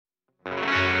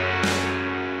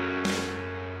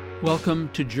Welcome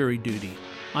to Jury Duty.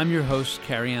 I'm your host,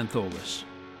 Carrie Antholis.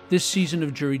 This season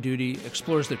of Jury Duty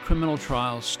explores the criminal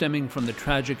trial stemming from the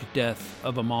tragic death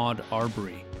of Ahmaud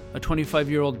Arbery, a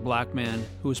 25-year-old black man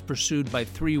who was pursued by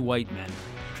three white men,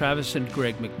 Travis and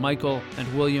Greg McMichael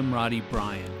and William Roddy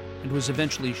Bryan, and was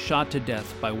eventually shot to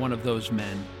death by one of those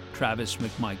men, Travis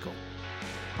McMichael.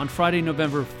 On Friday,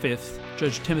 November 5th,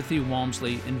 Judge Timothy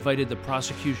Walmsley invited the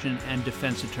prosecution and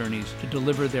defense attorneys to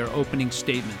deliver their opening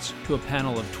statements to a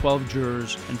panel of 12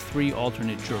 jurors and 3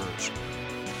 alternate jurors.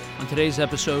 On today's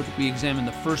episode, we examine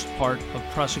the first part of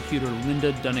prosecutor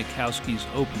Linda Dunikowski's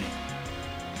opening.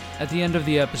 At the end of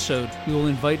the episode, we will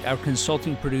invite our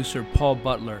consulting producer, Paul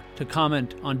Butler, to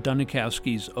comment on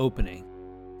Dunikowski's opening.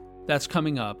 That's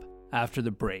coming up after the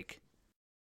break.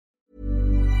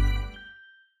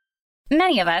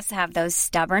 Many of us have those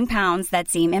stubborn pounds that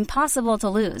seem impossible to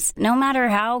lose, no matter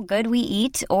how good we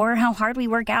eat or how hard we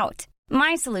work out.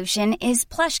 My solution is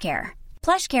PlushCare.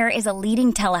 PlushCare is a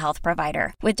leading telehealth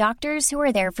provider with doctors who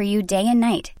are there for you day and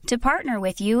night to partner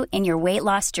with you in your weight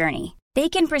loss journey. They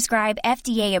can prescribe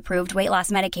FDA-approved weight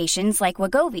loss medications like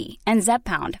Wegovy and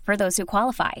Zepbound for those who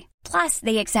qualify. Plus,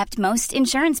 they accept most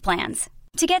insurance plans.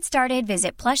 To get started,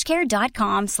 visit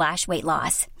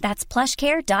plushcare.com/weightloss. That's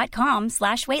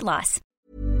plushcare.com/weightloss.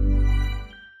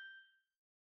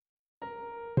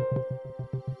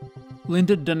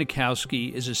 Linda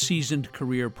Dunikowski is a seasoned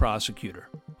career prosecutor.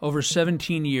 Over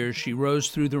 17 years, she rose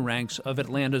through the ranks of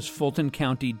Atlanta's Fulton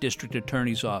County District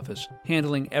Attorney's Office,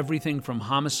 handling everything from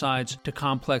homicides to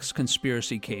complex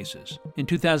conspiracy cases. In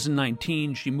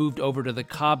 2019, she moved over to the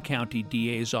Cobb County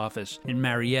DA's office in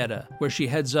Marietta, where she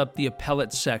heads up the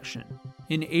appellate section.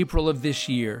 In April of this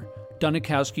year,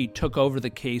 Dunikowski took over the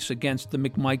case against the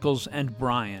McMichaels and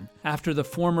Bryan after the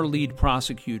former lead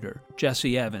prosecutor,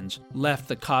 Jesse Evans, left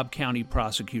the Cobb County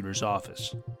prosecutor's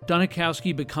office.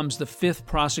 Dunikowski becomes the 5th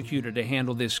prosecutor to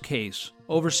handle this case,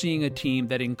 overseeing a team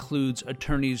that includes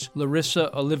attorneys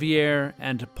Larissa Olivier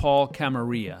and Paul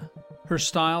Camarilla. Her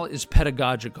style is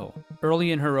pedagogical.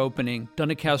 Early in her opening,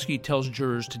 Dunikowski tells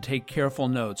jurors to take careful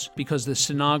notes because the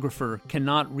stenographer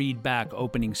cannot read back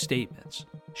opening statements.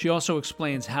 She also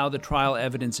explains how the trial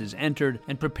evidence is entered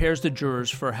and prepares the jurors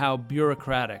for how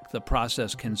bureaucratic the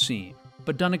process can seem.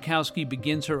 But Dunikowski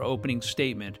begins her opening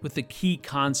statement with the key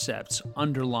concepts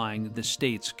underlying the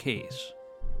state's case.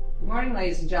 Good morning,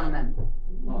 ladies and gentlemen.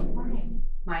 Good morning.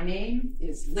 My name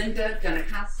is Linda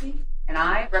Dunikowski, and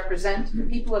I represent the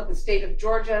people of the state of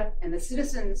Georgia and the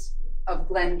citizens of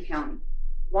Glenn County.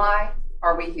 Why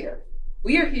are we here?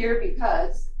 We are here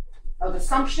because of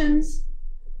assumptions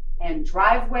and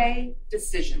driveway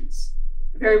decisions.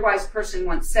 A very wise person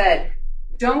once said,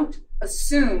 "Don't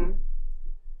assume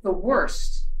the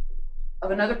worst of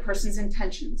another person's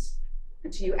intentions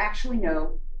until you actually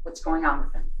know what's going on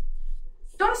with them."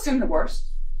 Don't assume the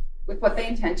worst with what they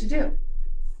intend to do.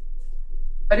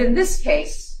 But in this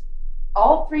case,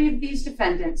 all 3 of these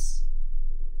defendants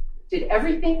did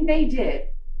everything they did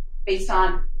based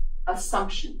on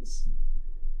assumptions.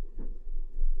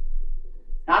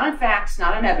 Not on facts,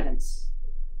 not on evidence,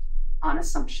 on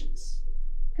assumptions.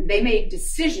 And they made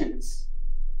decisions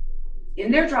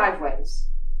in their driveways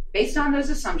based on those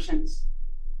assumptions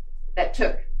that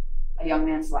took a young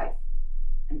man's life.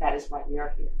 And that is why we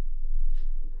are here.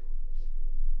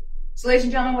 So, ladies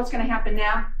and gentlemen, what's going to happen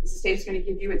now is the state is going to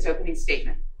give you its opening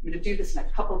statement. I'm going to do this in a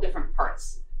couple different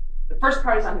parts. The first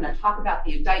part is I'm going to talk about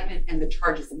the indictment and the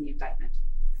charges in the indictment.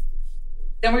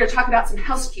 Then we're going to talk about some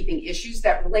housekeeping issues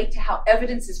that relate to how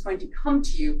evidence is going to come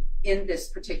to you in this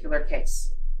particular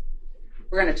case.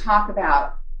 We're going to talk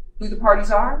about who the parties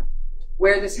are,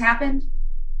 where this happened,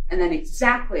 and then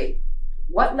exactly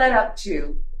what led up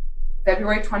to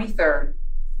February 23rd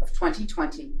of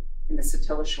 2020 in the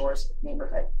Satilla Shores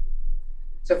neighborhood.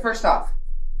 So first off,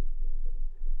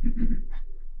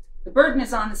 the burden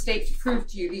is on the state to prove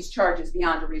to you these charges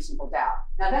beyond a reasonable doubt.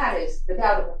 Now that is the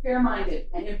doubt of a fair-minded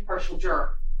and impartial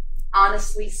juror,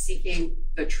 honestly seeking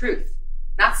the truth,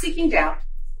 not seeking doubt,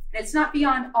 and it's not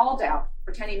beyond all doubt,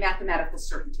 pretending mathematical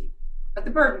certainty. But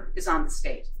the burden is on the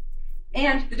state.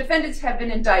 And the defendants have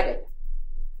been indicted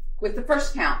with the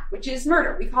first count, which is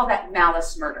murder. We call that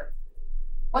malice murder.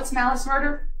 What's malice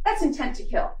murder? That's intent to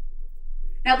kill.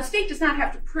 Now, the state does not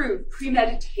have to prove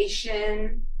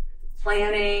premeditation,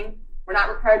 planning. We're not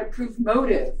required to prove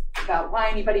motive about why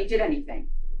anybody did anything.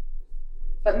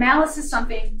 But malice is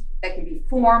something that can be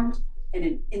formed in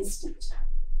an instant.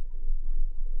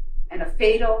 And a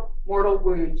fatal, mortal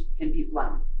wound can be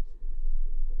blown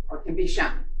or can be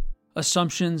shown.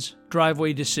 Assumptions,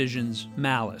 driveway decisions,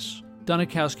 malice.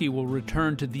 Dunikowski will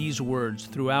return to these words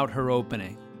throughout her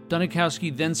opening.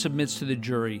 Dunikowski then submits to the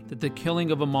jury that the killing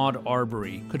of Ahmaud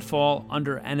Arbery could fall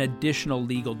under an additional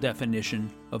legal definition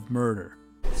of murder.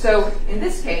 So, in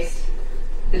this case,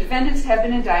 the defendants have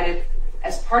been indicted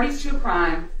as parties to a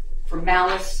crime for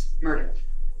malice murder,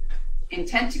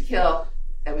 intent to kill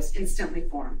that was instantly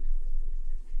formed.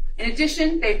 In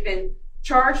addition, they've been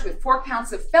charged with 4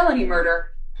 counts of felony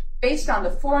murder based on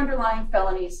the 4 underlying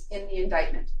felonies in the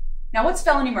indictment. Now, what's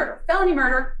felony murder? Felony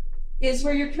murder is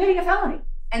where you're committing a felony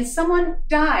and someone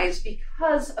dies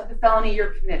because of the felony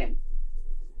you're committing.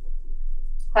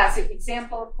 Classic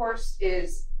example, of course,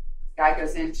 is a guy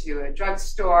goes into a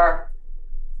drugstore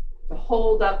to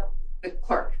hold up the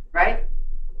clerk, right?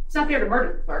 He's not there to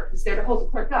murder the clerk, he's there to hold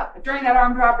the clerk up. But during that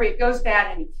armed robbery, it goes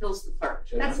bad and he kills the clerk.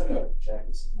 That's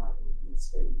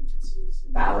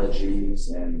analogies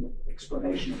and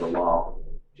explanation of the law.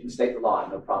 You can state the law, I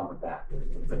have no problem with that.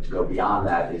 But to go beyond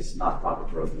that is not proper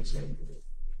for opening statement.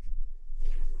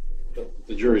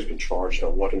 The jury's been charged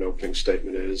on what an opening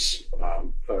statement is.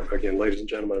 Again, ladies and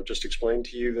gentlemen, I've just explained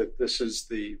to you that this is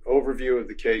the overview of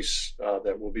the case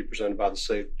that will be presented by the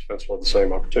state. Defense will have the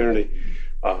same opportunity.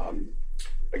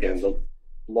 Again, the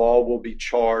law will be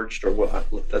charged, or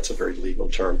that's a very legal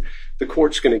term. The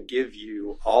court's going to give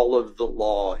you all of the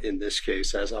law in this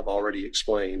case, as I've already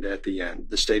explained at the end.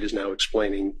 The state is now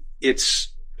explaining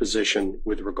its position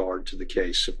with regard to the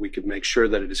case. If we could make sure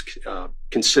that it is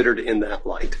considered in that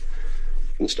light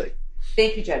from the state.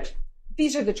 Thank you, Judge.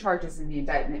 These are the charges in the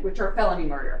indictment, which are felony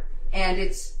murder. And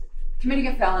it's committing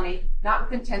a felony, not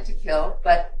with intent to kill,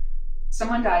 but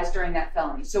someone dies during that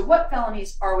felony. So what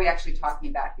felonies are we actually talking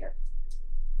about here?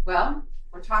 Well,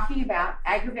 we're talking about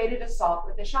aggravated assault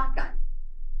with a shotgun.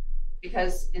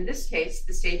 Because in this case,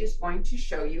 the state is going to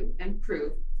show you and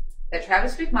prove that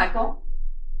Travis McMichael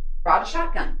brought a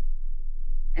shotgun.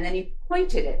 And then he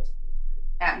pointed it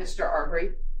at Mr.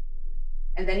 Arbery.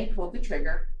 And then he pulled the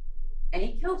trigger and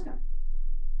he killed him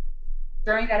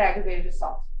during that aggravated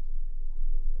assault.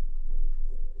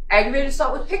 Aggravated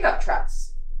assault with pickup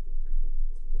trucks.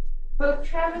 Both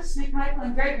Travis McMichael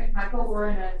and Greg McMichael were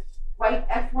in a white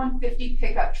F-150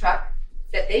 pickup truck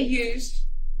that they used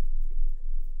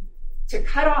to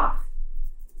cut off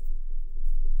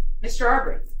Mr.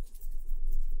 Arbery,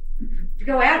 to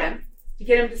go at him, to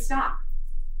get him to stop.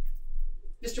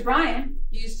 Mr. Bryan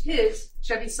used his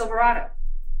Chevy Silverado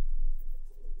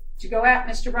to go at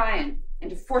Mr. Bryan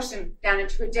and to force him down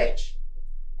into a ditch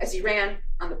as he ran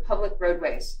on the public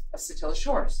roadways of Satilla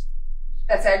Shores.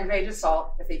 That's aggravated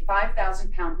assault with a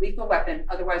 5,000-pound lethal weapon,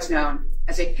 otherwise known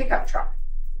as a pickup truck.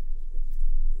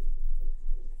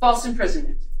 False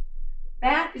imprisonment.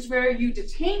 That is where you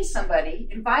detain somebody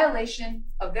in violation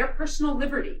of their personal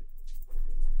liberty.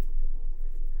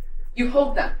 You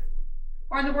hold them.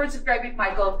 Or in the words of Greg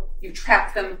McMichael, you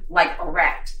trap them like a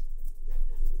rat.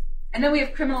 And then we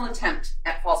have criminal attempt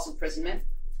at false imprisonment.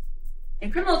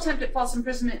 And criminal attempt at false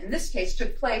imprisonment in this case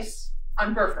took place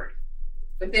on Burford,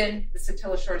 within the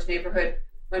Satilla Shores neighborhood,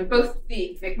 when both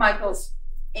the McMichaels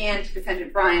and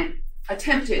defendant Bryan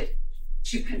attempted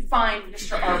to confine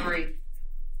Mr. Arbery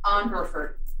on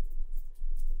Burford.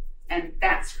 And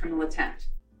that's criminal attempt.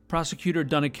 Prosecutor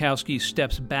Dunikowski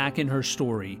steps back in her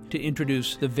story to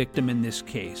introduce the victim in this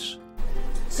case.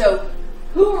 So,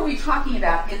 who are we talking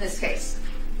about in this case?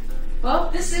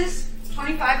 Well, this is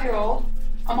 25-year-old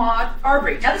Ahmaud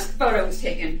Arbery. Now, this photo was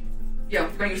taken,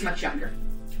 when he was much younger.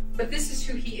 But this is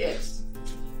who he is.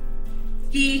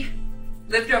 He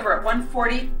lived over at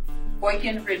 140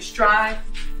 Boykin Ridge Drive,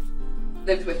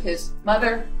 lived with his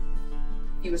mother.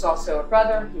 He was also a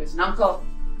brother, he was an uncle,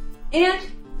 and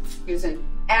he was an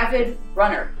avid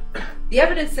runner. The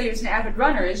evidence that he was an avid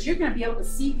runner is you're going to be able to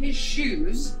see his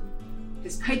shoes,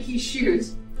 his Nike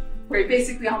shoes, where he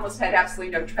basically almost had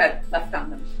absolutely no tread left on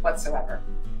them whatsoever.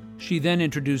 She then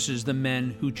introduces the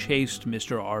men who chased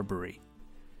Mr. Arbery.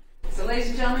 So, ladies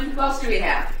and gentlemen, who else do we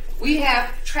have? We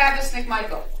have Travis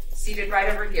McMichael, seated right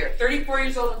over here. 34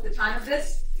 years old at the time of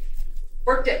this,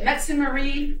 worked at Metz &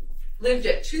 Marine, lived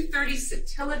at 230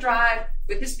 Satilla Drive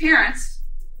with his parents,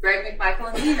 Greg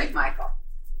McMichael and Lee McMichael.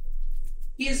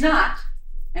 He is not,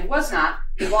 and was not,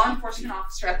 a law enforcement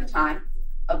officer at the time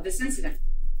of this incident.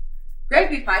 Greg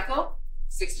McMichael,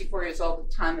 64 years old at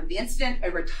the time of the incident, a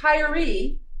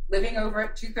retiree living over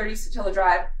at 230 Satilla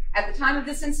Drive at the time of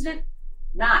this incident,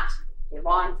 not a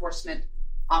law enforcement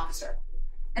officer.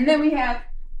 And then we have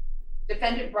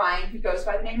defendant Bryan, who goes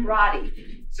by the name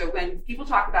Roddy. So when people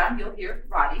talk about him, you'll hear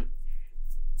Roddy.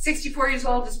 64 years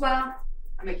old as well,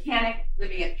 a mechanic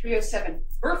living at 307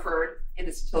 Burford in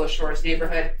the Satilla Shores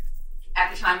neighborhood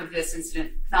at the time of this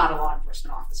incident, not a law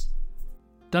enforcement officer.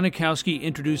 Dunikowski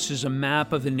introduces a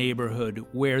map of the neighborhood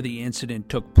where the incident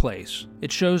took place.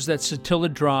 It shows that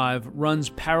Satilla Drive runs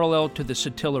parallel to the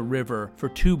Satilla River for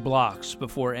 2 blocks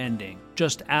before ending,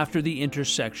 just after the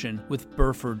intersection with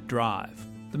Burford Drive.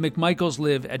 The McMichaels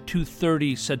live at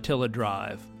 230 Satilla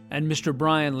Drive, and Mr.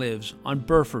 Bryan lives on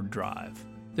Burford Drive.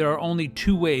 There are only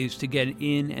 2 ways to get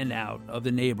in and out of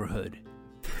the neighborhood.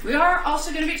 We are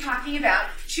also going to be talking about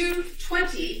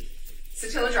 220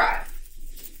 Satilla Drive.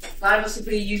 A lot of us will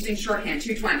be using shorthand,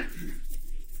 220.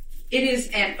 It is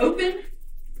an open,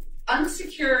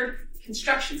 unsecured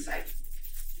construction site.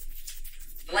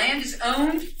 The land is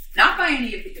owned not by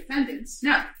any of the defendants,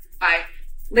 no, by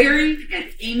Larry and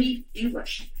Amy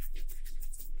English.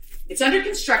 It's under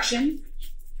construction,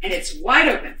 and it's wide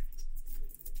open.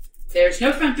 There's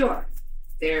no front door.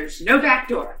 There's no back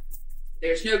door.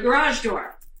 There's no garage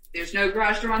door. There's no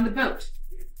garage door on the boat.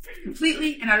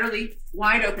 Completely and utterly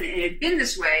wide open. And it had been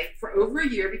this way for over a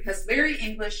year because Larry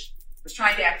English was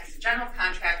trying to act as a general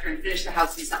contractor and finish the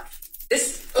house himself.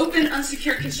 This open,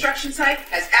 unsecured construction site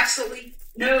has absolutely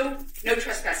no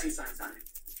trespassing signs on it.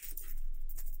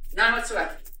 None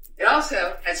whatsoever. It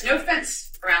also has no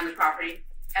fence around the property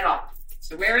at all.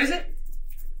 So where is it?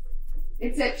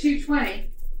 It's at 220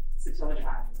 Satilla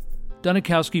Drive.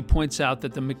 Dunikowski points out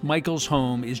that the McMichaels'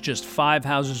 home is just 5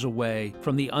 houses away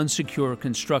from the unsecure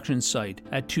construction site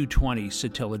at 220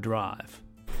 Satilla Drive.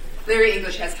 Larry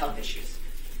English has health issues.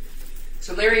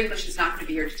 So Larry English is not going to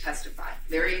be here to testify.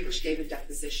 Larry English gave a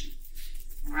deposition.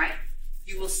 All right?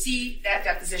 You will see that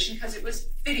deposition because it was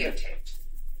videotaped.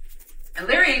 And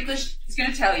Larry English is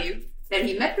going to tell you that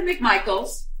he met the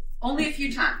McMichaels only a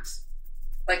few times.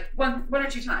 Like one or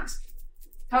 2 times.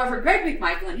 However, Greg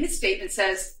McMichael in his statement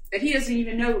says that he doesn't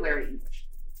even know Larry English.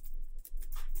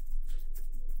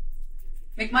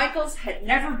 McMichaels had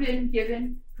never been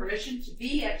given permission to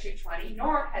be at 220,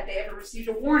 nor had they ever received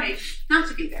a warning not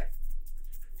to be there.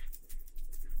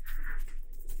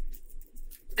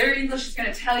 Larry English is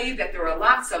going to tell you that there were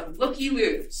lots of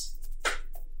looky-loos.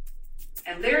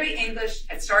 And Larry English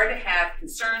had started to have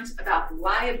concerns about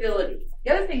liability.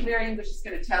 The other thing Larry English is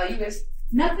going to tell you is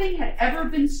nothing had ever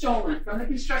been stolen from the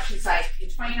construction site in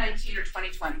 2019 or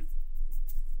 2020.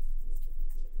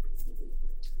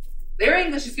 Larry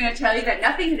English is going to tell you that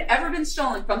nothing had ever been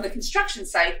stolen from the construction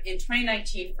site in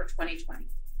 2019 or 2020.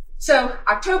 So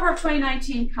October of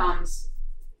 2019 comes.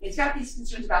 He's got these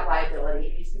concerns about liability.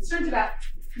 He's concerned about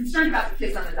the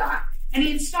kids on the dock. And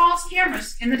he installs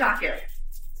cameras in the dock area.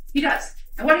 He does.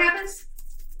 And what happens?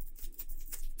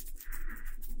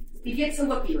 He gets a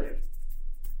looky-loo.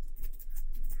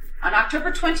 On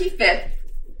October 25th,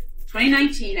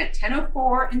 2019, at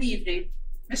 10:04 in the evening,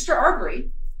 Mr.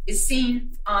 Arbery is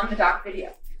seen on the dock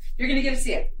video. You're going to get to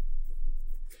see it.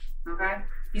 Okay?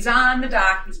 He's on the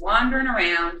dock. He's wandering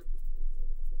around.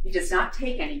 He does not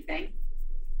take anything.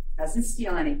 Doesn't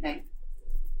steal anything.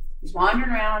 He's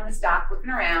wandering around on this dock,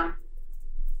 looking around.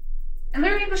 And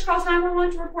Larry English calls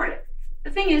 911 to report it.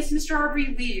 The thing is, Mr.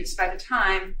 Arbery leaves by the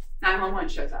time 911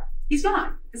 shows up. He's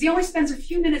gone, because he only spends a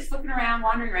few minutes looking around,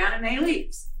 wandering around, and then he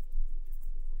leaves.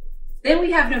 Then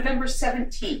we have November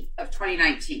 17th of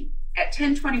 2019 at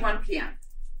 10:21 p.m.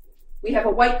 We have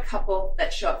a white couple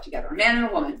that show up together, a man and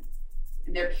a woman,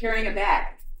 and they're carrying a bag.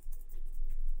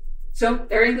 So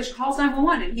Larry English calls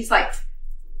 911, and he's like,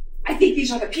 I think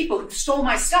these are the people who stole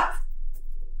my stuff.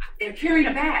 They're carrying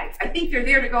a bag. I think they're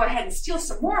there to go ahead and steal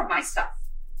some more of my stuff.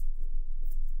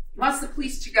 He wants the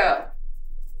police to go.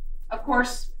 Of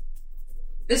course,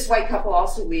 this white couple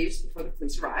also leaves before the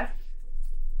police arrive.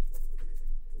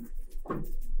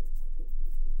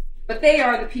 But they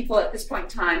are the people at this point in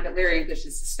time that Larry English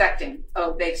is suspecting,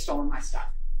 oh, they've stolen my stuff.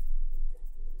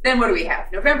 Then what do we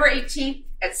have? November 18th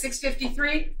at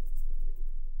 6:53,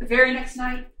 the very next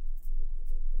night,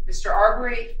 Mr.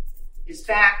 Arbery is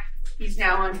back. He's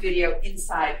now on video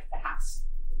inside the house.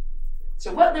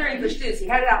 So what Larry English did is he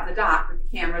had it out in the dock with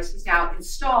the cameras. He's now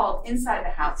installed inside the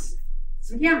house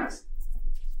some cameras.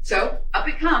 So up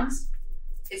it comes.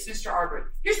 It's Mr. Arbery.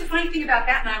 Here's the funny thing about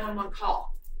that 911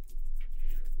 call.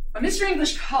 When Mr.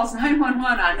 English calls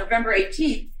 911 on November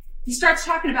 18th, he starts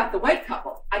talking about the white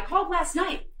couple. I called last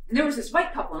night, and there was this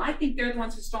white couple, and I think they're the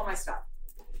ones who stole my stuff.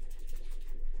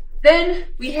 Then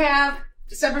we have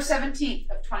December 17th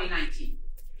of 2019.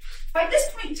 By this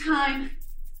point in time,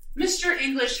 Mr.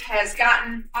 English has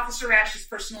gotten Officer Rash's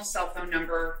personal cell phone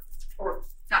number, or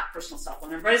not personal cell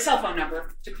phone number, but a cell phone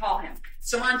number to call him.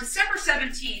 So on December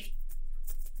 17th,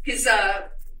 his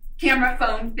camera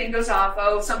phone thing goes off.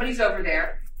 Oh, somebody's over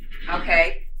there.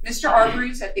 Okay. Mr.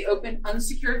 Arbery's at the open,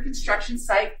 unsecured construction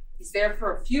site. He's there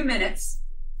for a few minutes.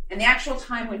 And the actual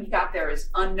time when he got there is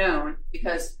unknown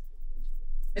because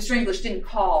Mr. English didn't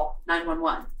call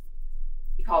 911.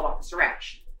 He called Officer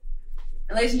Rash.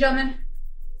 And ladies and gentlemen,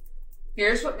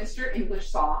 here's what Mr. English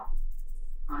saw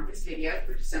on his video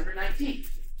for December 19th.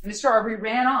 Mr. Arbery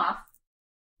ran off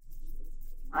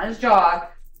on his jog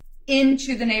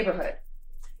into the neighborhood.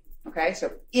 Okay,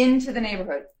 so into the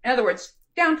neighborhood. In other words,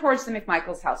 down towards the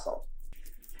McMichaels household.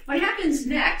 What happens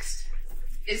next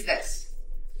is this.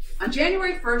 On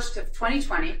January 1st of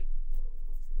 2020,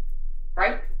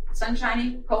 bright,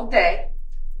 sunshiny, cold day,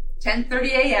 10:30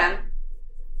 a.m.,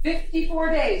 54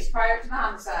 days prior to the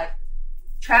homicide,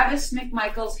 Travis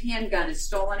McMichael's handgun is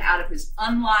stolen out of his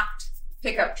unlocked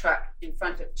pickup truck in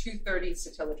front of 230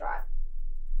 Satilla Drive.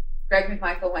 Greg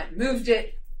McMichael went and moved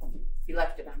it. He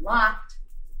left it unlocked.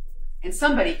 And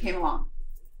somebody came along.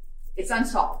 It's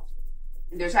unsolved.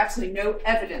 And there's absolutely no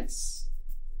evidence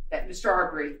that Mr.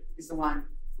 Arbery is the one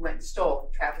who went and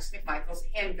stole Travis McMichael's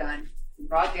handgun in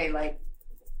broad daylight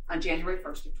on January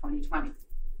 1st of 2020.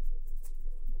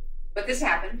 But this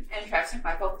happened, and Travis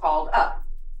McMichael called up.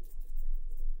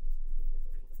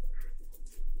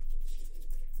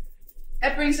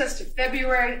 That brings us to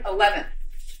February 11th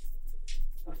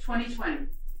of 2020.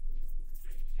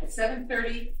 At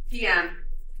 7:30 p.m.,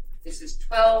 this is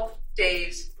 12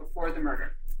 days before the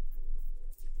murder.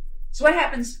 So what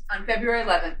happens on February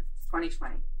 11th,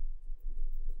 2020?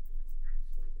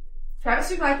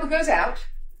 Travis McMichael goes out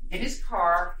in his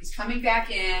car. He's coming back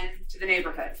in to the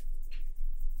neighborhood.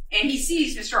 And he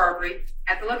sees Mr. Arbery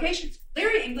at the location.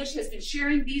 Larry English has been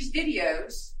sharing these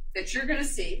videos that you're going to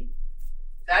see,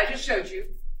 that I just showed you,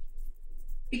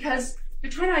 because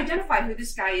they're trying to identify who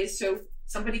this guy is so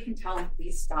somebody can tell him,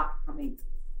 please stop coming.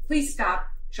 Please stop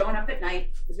showing up at night,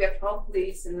 because we have to call the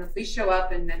police, and the police show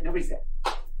up, and then nobody's there.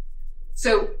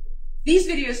 So these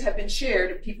videos have been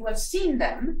shared, and people have seen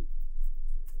them.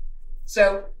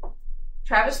 So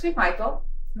Travis McMichael,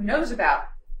 who knows about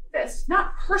this,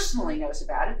 not personally knows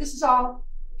about it, this is all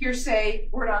hearsay,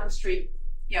 word on the street,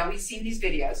 he's seen these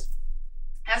videos,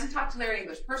 hasn't talked to Larry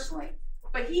English personally,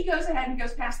 but he goes ahead and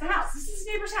goes past the house. This is his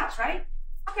neighbor's house, right?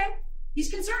 Okay, he's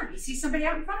concerned. He sees somebody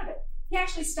out in front of it. He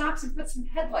actually stops and puts some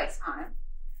headlights on it.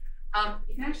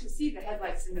 You can actually see the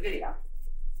headlights in the video.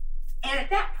 And at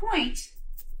that point,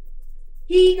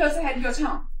 he goes ahead and goes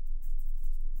home.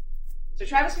 So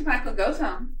Travis McMichael goes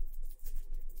home,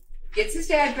 gets his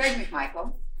dad, Greg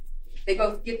McMichael. They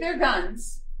both get their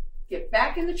guns, get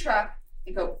back in the truck,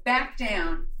 and go back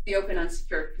down the open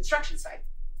unsecured construction site.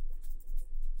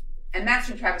 And that's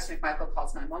when Travis McMichael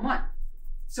calls 911.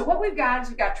 So what we've got is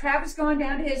we've got Travis going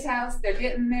down to his house. They're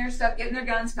getting their stuff, getting their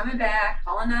guns, coming back,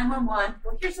 calling 911.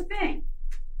 Well, here's the thing.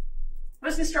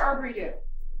 What does Mr. Arbery do?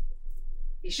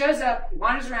 He shows up, he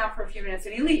wanders around for a few minutes,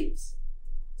 and he leaves.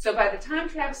 So by the time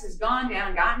Travis has gone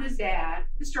down, gotten his dad,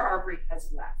 Mr. Arbery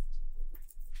has left.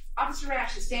 Officer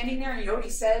Rash is standing there, and you know what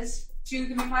he says to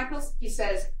the McMichaels? He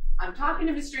says, I'm talking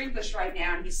to Mr. English right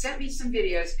now, and he sent me some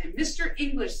videos, and Mr.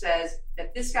 English says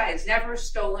that this guy has never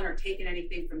stolen or taken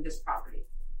anything from this property.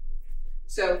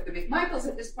 So the McMichaels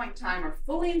at this point in time are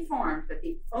fully informed that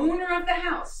the owner of the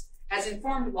house has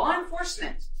informed law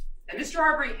enforcement that Mr.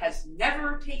 Arbery has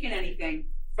never taken anything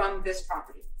from this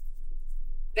property.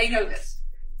 They know this.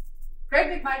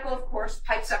 Greg McMichael, of course,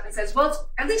 pipes up and says, well, it's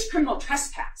at least criminal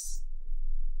trespass.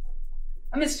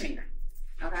 A misdemeanor,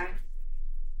 okay?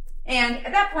 And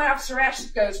at that point, Officer Rash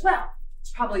goes, well,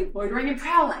 it's probably loitering and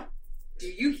prowling. Do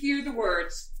you hear the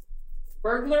words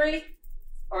burglary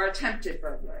or attempted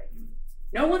burglary?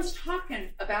 No one's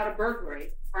talking about a burglary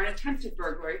or an attempted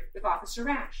burglary with Officer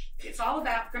Rash. It's all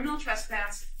about criminal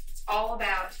trespass. It's all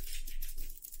about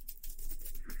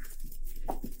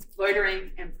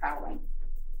loitering and prowling.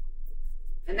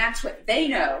 And that's what they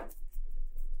know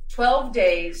 12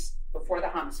 days before the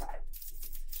homicide.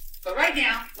 But right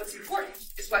now, what's important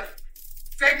is what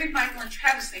Greg McMichael and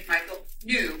Travis McMichael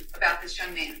knew about this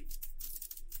young man.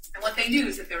 And what they knew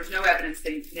is that there was no evidence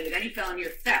that he committed any felony or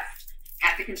theft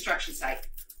at the construction site,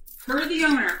 per the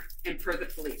owner and per the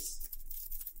police.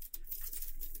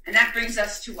 And that brings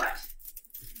us to what?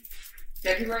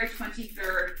 February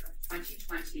 23rd of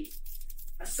 2020,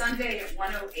 a Sunday at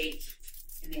 1:08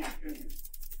 in the afternoon.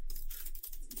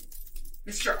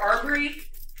 Mr. Arbery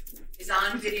is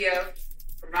on video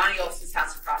from Ronnie Olson's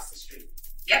house across the street.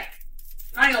 Yep,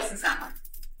 Ronnie Olson's not home.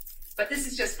 But this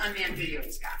is just unmanned video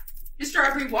he's got. Mr.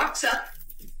 Arbery walks up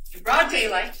in broad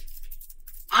daylight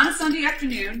on a Sunday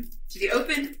afternoon to the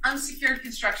open, unsecured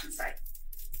construction site.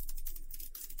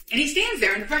 And he stands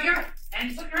there in the front yard, and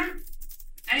he's looking around.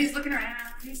 And he's looking around,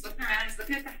 he's looking around, he's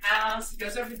looking at the house, he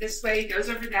goes over this way, he goes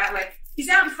over that way. He's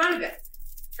out in front of it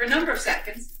for a number of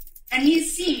seconds, and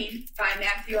he's seen by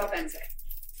Matthew Albenze,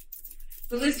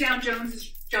 who lives down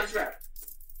Jones Jones Road.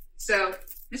 So,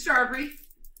 Mr. Arbery,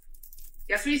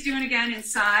 guess what he's doing again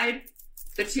inside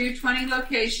the 220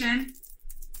 location?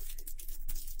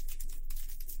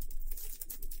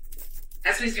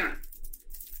 That's what he's doing.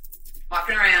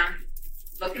 Walking around,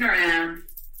 looking around,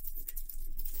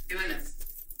 doing this.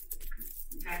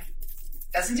 Okay?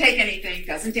 Doesn't take anything,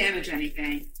 doesn't damage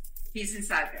anything. He's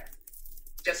inside there,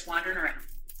 just wandering around.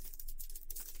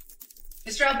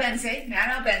 Mr. Albenze,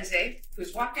 Matt Albenze,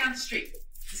 who's walked down the street,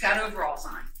 he's got overalls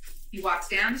on. He walks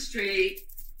down the street,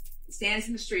 he stands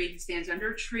in the street, he stands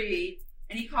under a tree,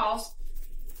 and he calls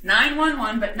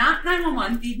 911, but not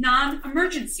 911, the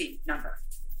non-emergency number.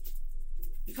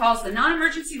 He calls the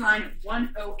non-emergency line at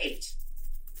 108.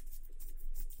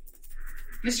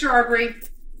 Mr. Arbery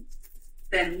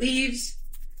then leaves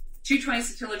 220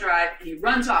 Satilla Drive, and he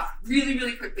runs off really,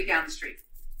 really quickly down the street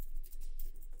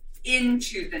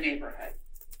into the neighborhood.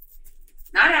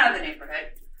 Not out of the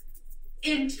neighborhood,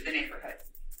 into the neighborhood.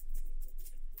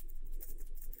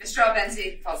 Mr.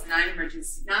 Albenze calls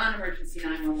non-emergency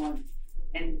 911,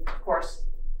 and of course,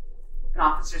 an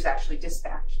officer is actually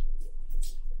dispatched.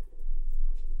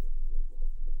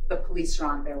 The police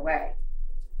are on their way.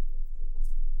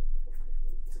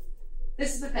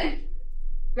 This is the thing.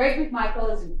 Greg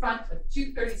McMichael is in front of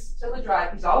 230 Satilla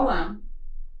Drive. He's all alone,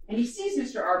 and he sees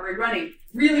Mr. Arbery running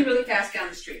really, really fast down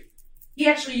the street. He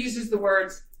actually uses the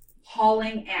words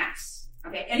hauling ass.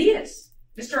 Okay, and he is.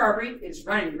 Mr. Arbery is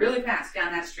running really fast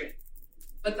down that street.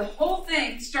 But the whole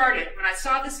thing started when I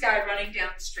saw this guy running down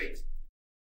the street.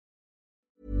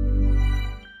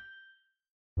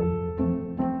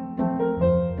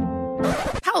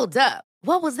 Hold up.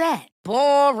 What was that?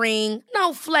 Boring.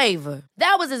 No flavor.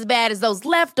 That was as bad as those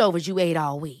leftovers you ate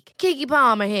all week. Keke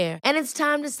Palmer here, and it's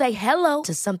time to say hello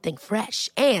to something fresh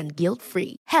and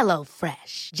guilt-free.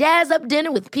 HelloFresh. Jazz up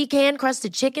dinner with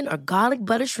pecan-crusted chicken or garlic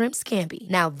butter shrimp scampi.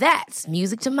 Now that's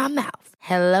music to my mouth.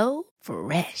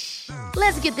 HelloFresh.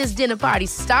 Let's get this dinner party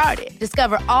started.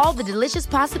 Discover all the delicious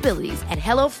possibilities at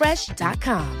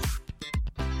HelloFresh.com.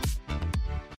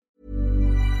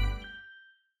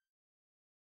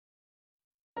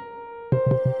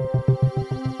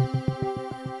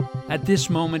 At this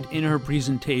moment in her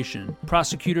presentation,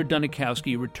 Prosecutor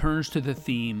Dunikowski returns to the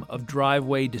theme of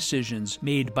driveway decisions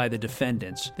made by the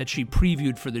defendants that she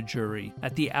previewed for the jury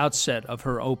at the outset of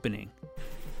her opening.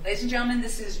 Ladies and gentlemen,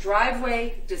 this is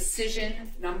driveway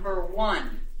decision number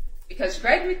 1, because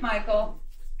Greg McMichael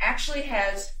actually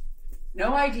has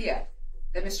no idea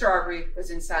that Mr. Arbery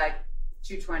was inside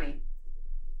 220,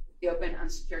 the open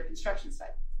unsecured construction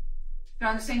site. They're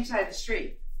on the same side of the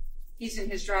street. He's in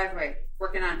his driveway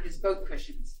working on his boat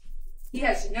cushions. He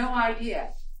has no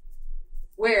idea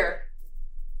where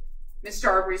Mr.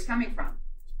 Arbery is coming from,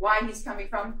 why he's coming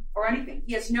from, or anything.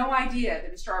 He has no idea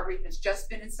that Mr. Arbery has just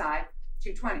been inside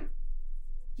 220.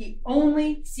 He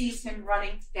only sees him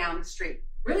running down the street,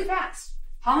 really fast,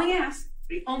 hauling ass,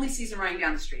 but he only sees him running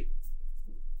down the street.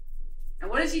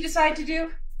 And what does he decide to do?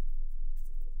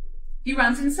 He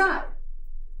runs inside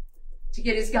to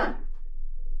get his gun.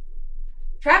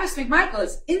 Travis McMichael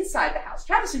is inside the house.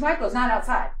 Travis McMichael is not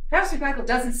outside. Travis McMichael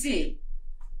doesn't see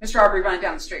Mr. Arbery running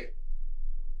down the street.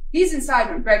 He's inside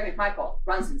when Greg McMichael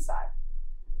runs inside.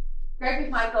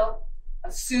 Greg McMichael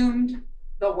assumed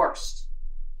the worst.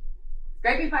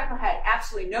 Greg McMichael had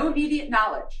absolutely no immediate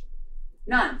knowledge,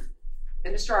 none,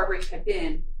 that Mr. Arbery had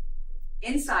been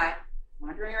inside,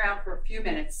 wandering around for a few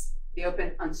minutes, the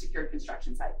open unsecured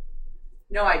construction site.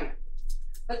 No idea.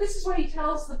 But this is what he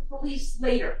tells the police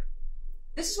later.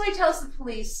 This is what he tells the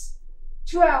police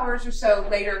 2 hours or so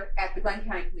later at the Glenn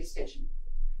County Police Station.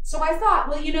 So I thought,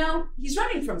 well, he's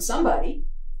running from somebody.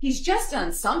 He's just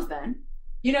done something.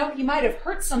 He might have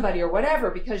hurt somebody or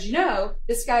whatever because,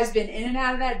 this guy's been in and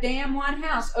out of that damn one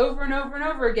house over and over and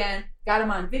over again, got him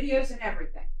on videos and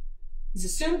everything. He's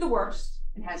assumed the worst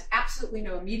and has absolutely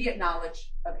no immediate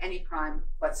knowledge of any crime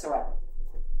whatsoever.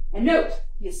 And note,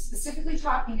 he is specifically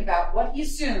talking about what he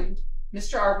assumed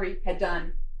Mr. Arbery had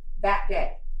done that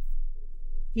day.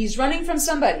 He's running from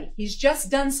somebody. He's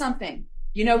just done something.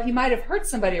 He might have hurt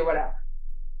somebody or whatever.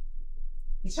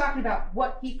 He's talking about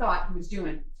what he thought he was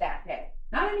doing that day.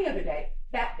 Not any other day,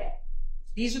 that day.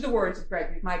 These are the words of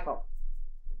Greg McMichael.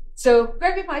 So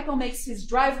Greg McMichael makes his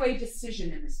driveway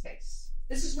decision in this case.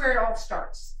 This is where it all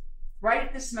starts. Right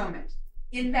at this moment,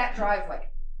 in that driveway.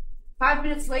 5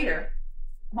 minutes later,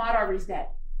 Ahmaud Arbery's dead.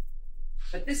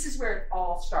 But this is where it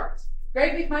all starts.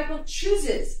 Greg McMichael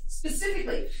chooses,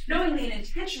 specifically, knowingly and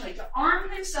intentionally, to arm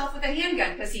himself with a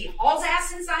handgun because he hauls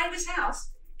ass inside of his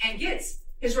house and gets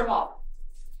his revolver.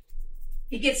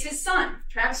 He gets his son,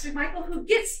 Travis McMichael, who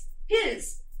gets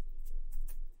his.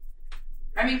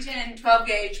 Remington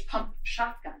 12-gauge pump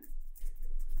shotgun.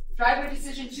 Driveway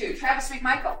decision 2, Travis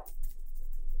McMichael.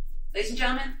 Ladies and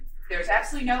gentlemen, there's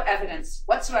absolutely no evidence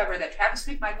whatsoever that Travis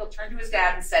McMichael turned to his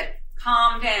dad and said,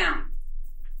 calm down.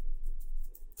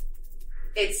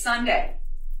 It's Sunday.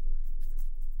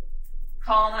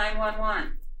 Call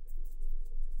 911.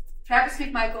 Travis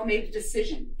McMichael made a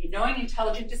decision, a knowing,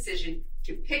 intelligent decision,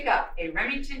 to pick up a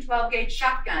Remington 12-gauge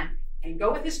shotgun and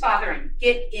go with his father and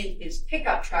get in his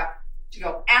pickup truck to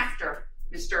go after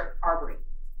Mr. Arbery.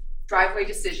 Driveway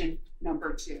decision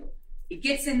number 2. He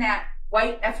gets in that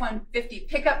white F-150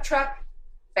 pickup truck,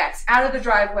 backs out of the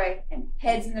driveway, and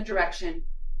heads in the direction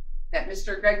that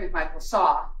Mr. Greg McMichael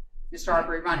saw Mr.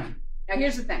 Arbery running. Now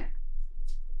here's the thing.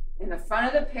 In the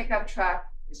front of the pickup truck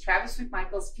is Travis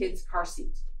McMichael's kid's car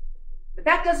seat. But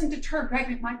that doesn't deter Greg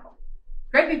McMichael.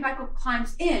 Greg McMichael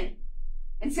climbs in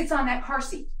and sits on that car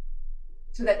seat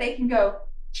so that they can go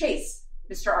chase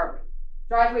Mr. Arbery.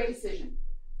 Driveway decision.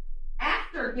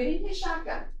 After getting his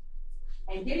shotgun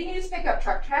and getting in his pickup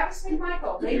truck, Travis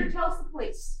McMichael later tells the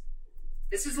police,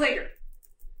 this is later,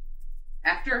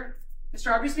 after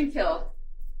Mr. Arbery's been killed,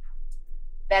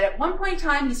 that at one point in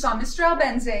time he saw Mr.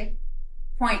 Albenze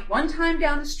point one time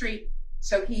down the street,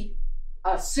 so he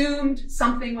assumed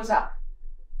something was up.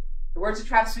 The words of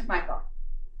Travis McMichael,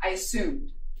 I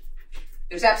assumed.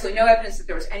 There's absolutely no evidence that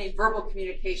there was any verbal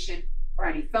communication or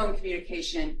any phone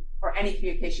communication or any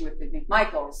communication with the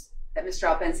McMichaels that Mr.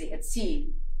 Albenze had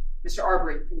seen Mr.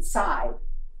 Arbery inside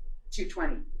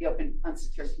 220, the open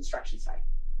unsecured construction site.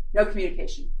 No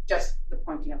communication, just the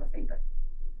pointing of a finger.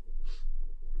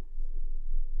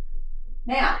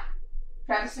 Now,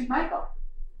 Travis McMichael,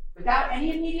 without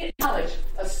any immediate knowledge,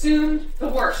 assumed the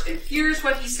worst, and here's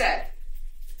what he said.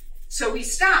 So we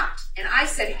stopped, and I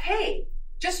said, hey,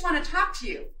 just want to talk to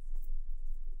you.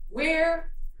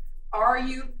 Where are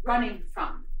you running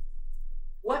from?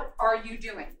 What are you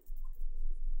doing?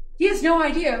 He has no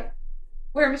idea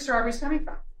where Mr. Arbery's coming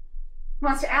from. He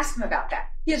wants to ask him about that.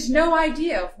 He has no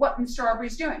idea of what Mr.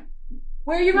 Arbery's doing.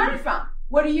 Where are you running from?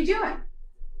 What are you doing?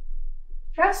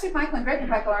 Travis McMichael and Greg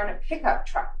McMichael are in a pickup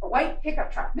truck, a white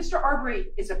pickup truck. Mr. Arbery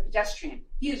is a pedestrian.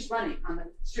 He is running on the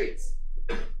streets.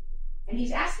 And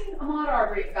he's asking Ahmaud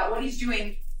Arbery about what he's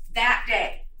doing that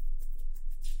day.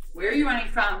 Where are you running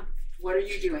from? What are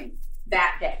you doing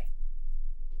that day?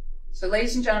 So,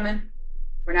 ladies and gentlemen,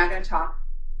 we're now going to talk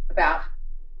about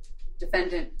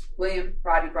defendant William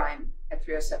Roddy Bryan at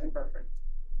 307 Burford.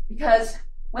 Because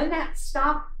when that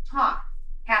stop talk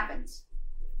happens,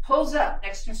 pulls up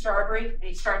next to Mr. Arbery, and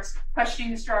he starts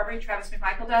questioning Mr. Arbery, Travis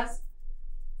McMichael does,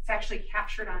 it's actually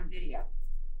captured on video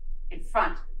in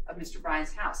front of Mr.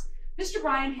 Bryan's house. Mr.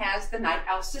 Bryan has the Night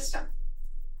Owl system.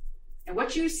 And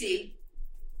what you see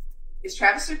is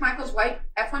Travis McMichael's white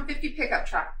F-150 pickup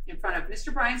truck in front of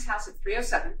Mr. Bryan's house at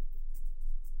 307.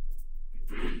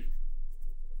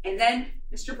 And then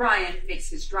Mr. Bryan makes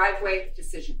his driveway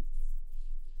decision.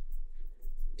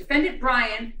 Defendant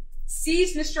Bryan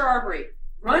sees Mr. Arbery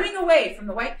running away from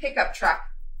the white pickup truck.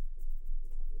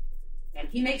 And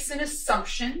he makes an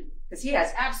assumption, because he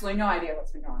has absolutely no idea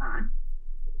what's been going on.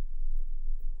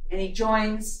 And he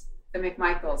joins the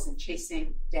McMichaels in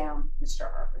chasing down Mr.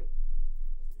 Arbery.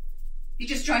 He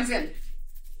just joins in.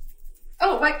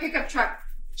 Oh, white pickup truck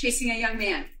chasing a young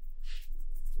man.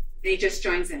 And he just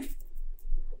joins in.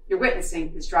 You're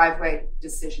witnessing his driveway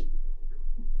decision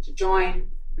to join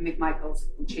the McMichaels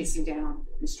in chasing down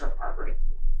Mr. Arbery.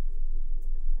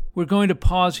 We're going to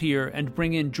pause here and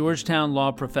bring in Georgetown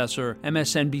law professor,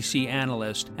 MSNBC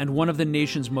analyst, and one of the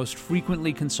nation's most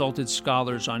frequently consulted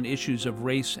scholars on issues of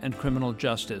race and criminal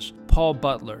justice, Paul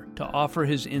Butler, to offer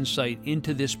his insight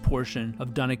into this portion of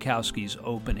Dunikowski's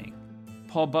opening.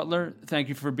 Paul Butler, thank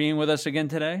you for being with us again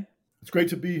today. It's great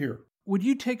to be here. Would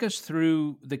you take us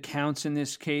through the counts in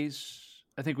this case?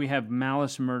 I think we have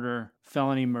malice murder,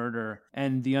 felony murder,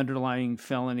 and the underlying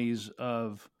felonies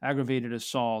of aggravated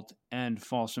assault and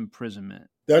false imprisonment.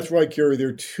 That's right, Kerry. There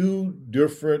are two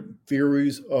different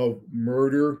theories of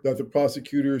murder that the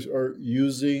prosecutors are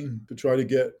using to try to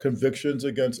get convictions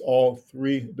against all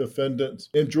three defendants.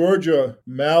 In Georgia,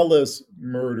 malice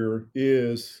murder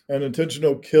is an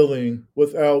intentional killing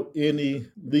without any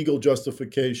legal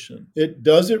justification. It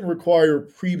doesn't require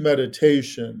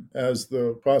premeditation, as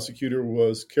the prosecutor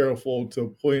was careful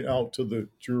to point out to the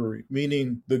jury,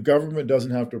 meaning the government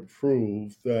doesn't have to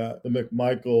prove that the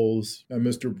McMichaels and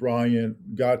Mr. Bryan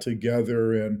got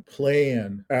together and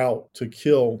planned out to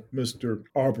kill Mr.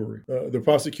 Arbery. The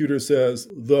prosecutor says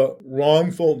the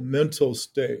wrongful mental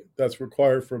state that's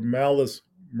required for malice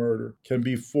murder can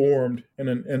be formed in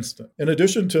an instant. In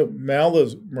addition to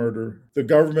malice murder, the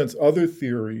government's other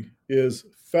theory is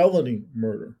felony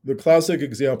murder. The classic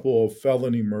example of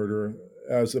felony murder,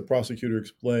 as the prosecutor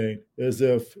explained, is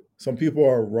if some people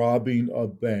are robbing a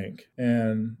bank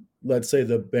and let's say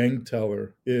the bank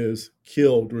teller is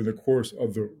killed during the course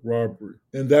of the robbery.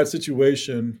 In that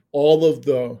situation, all of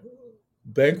the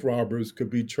bank robbers could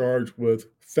be charged with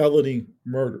felony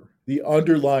murder. The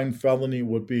underlying felony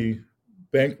would be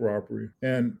bank robbery.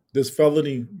 And this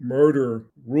felony murder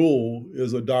rule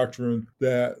is a doctrine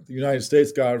that the United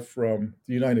States got from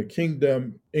the United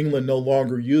Kingdom. England no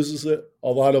longer uses it. A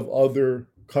lot of other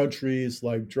countries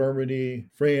like Germany,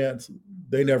 France,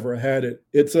 they never had it.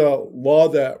 It's a law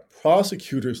that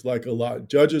prosecutors like a lot.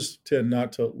 Judges tend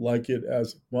not to like it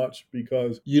as much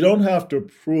because you don't have to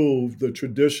prove the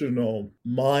traditional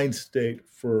mind state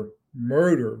for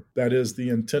murder, that is the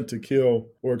intent to kill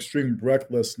or extreme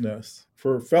recklessness.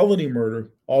 For felony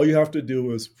murder, all you have to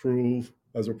do is prove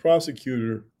as a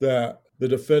prosecutor that the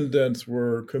defendants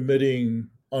were committing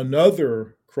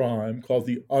another crime called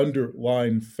the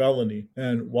underlying felony.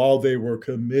 And while they were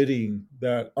committing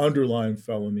that underlying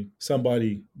felony,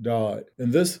 somebody died.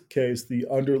 In this case, the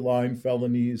underlying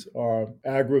felonies are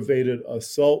aggravated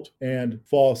assault and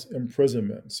false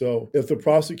imprisonment. So if the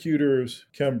prosecutors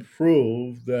can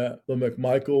prove that the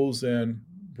McMichaels and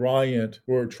Bryant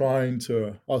were trying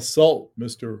to assault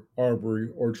Mr. Arbery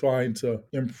or trying to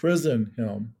imprison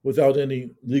him without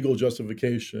any legal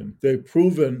justification, they've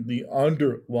proven the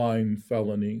underlying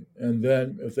felony. And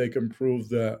then if they can prove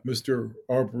that Mr.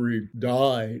 Arbery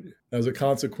died as a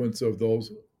consequence of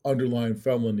those underlying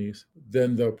felonies,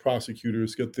 then the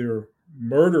prosecutors get their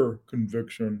murder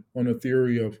conviction on a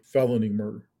theory of felony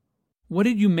murder. What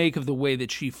did you make of the way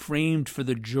that she framed for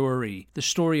the jury the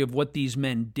story of what these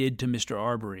men did to Mr.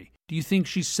 Arbery? Do you think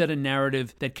she set a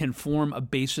narrative that can form a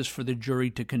basis for the jury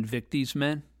to convict these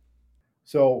men?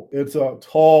 So it's a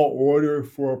tall order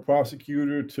for a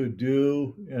prosecutor to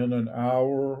do in an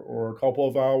hour or a couple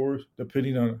of hours,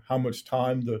 depending on how much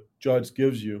time the judge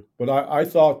gives you. But I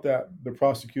thought that the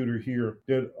prosecutor here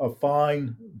did a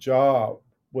fine job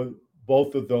with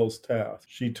both of those tasks.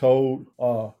 She told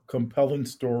a compelling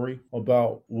story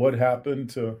about what happened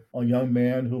to a young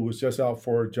man who was just out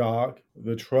for a jog,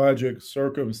 the tragic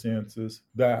circumstances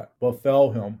that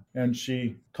befell him. And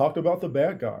she talked about the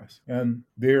bad guys and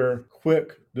their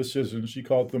quick decisions. She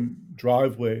called them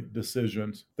driveway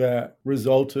decisions that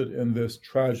resulted in this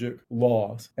tragic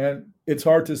loss. And it's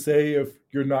hard to say if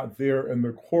you're not there in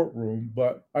the courtroom,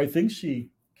 but I think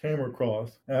she came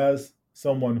across as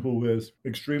someone who is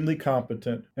extremely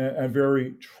competent and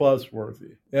very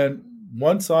trustworthy. And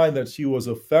one sign that she was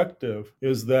effective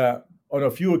is that on a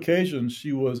few occasions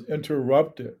she was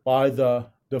interrupted by the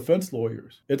defense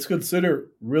lawyers. It's considered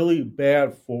really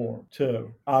bad form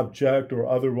to object or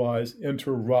otherwise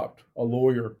interrupt a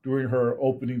lawyer during her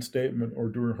opening statement or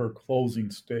during her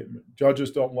closing statement.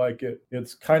 Judges don't like it.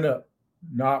 It's kind of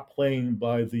not playing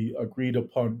by the agreed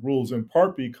upon rules, in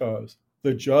part because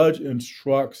the judge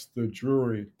instructs the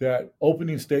jury that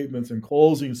opening statements and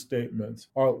closing statements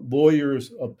are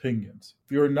lawyers' opinions.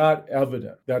 They're not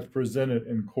evidence that's presented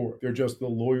in court. They're just the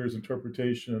lawyer's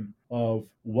interpretation of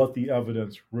what the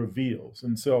evidence reveals.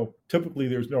 And so typically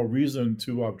there's no reason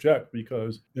to object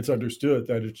because it's understood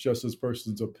that it's just this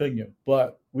person's opinion.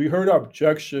 But we heard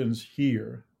objections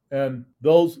here, and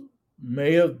those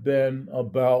may have been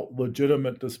about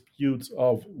legitimate disputes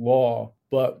of law,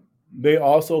 but they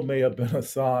also may have been a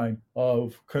sign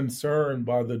of concern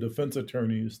by the defense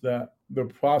attorneys that the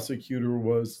prosecutor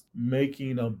was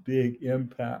making a big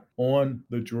impact on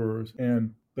the jurors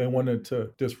and they wanted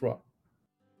to disrupt.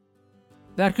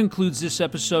 That concludes this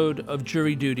episode of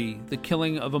Jury Duty, The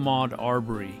Killing of Ahmaud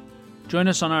Arbery. Join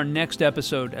us on our next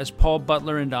episode as Paul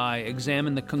Butler and I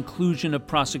examine the conclusion of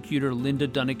prosecutor Linda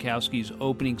Dunikowski's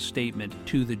opening statement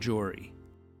to the jury.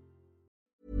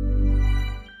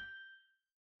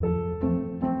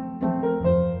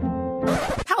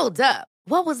 Hold up.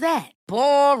 What was that?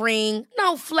 Boring.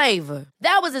 No flavor.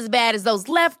 That was as bad as those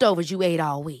leftovers you ate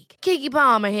all week. Keke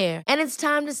Palmer here. And it's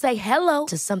time to say hello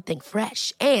to something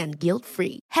fresh and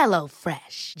guilt-free. Hello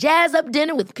Fresh. Jazz up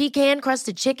dinner with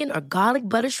pecan-crusted chicken or garlic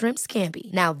butter shrimp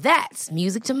scampi. Now that's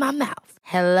music to my mouth.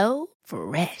 Hello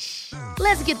Fresh.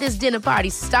 Let's get this dinner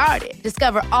party started.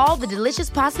 Discover all the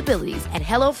delicious possibilities at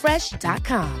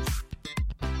HelloFresh.com.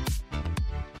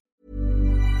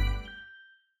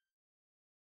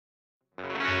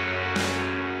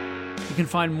 You can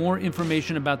find more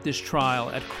information about this trial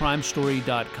at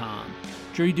crimestory.com.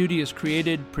 Jury Duty is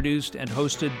created, produced, and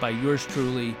hosted by yours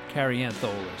truly, Carrie Ann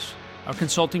Tholis. Our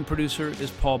consulting producer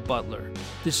is Paul Butler.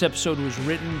 This episode was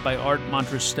written by Art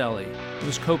Montrestelli. It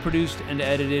was co-produced and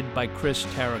edited by Chris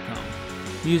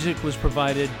Tarracone. Music was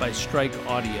provided by Strike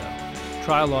Audio.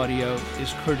 Trial audio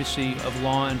is courtesy of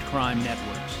Law and Crime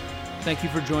Networks. Thank you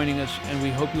for joining us, and we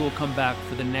hope you will come back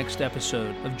for the next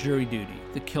episode of Jury Duty,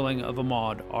 the killing of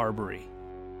Ahmaud Arbery.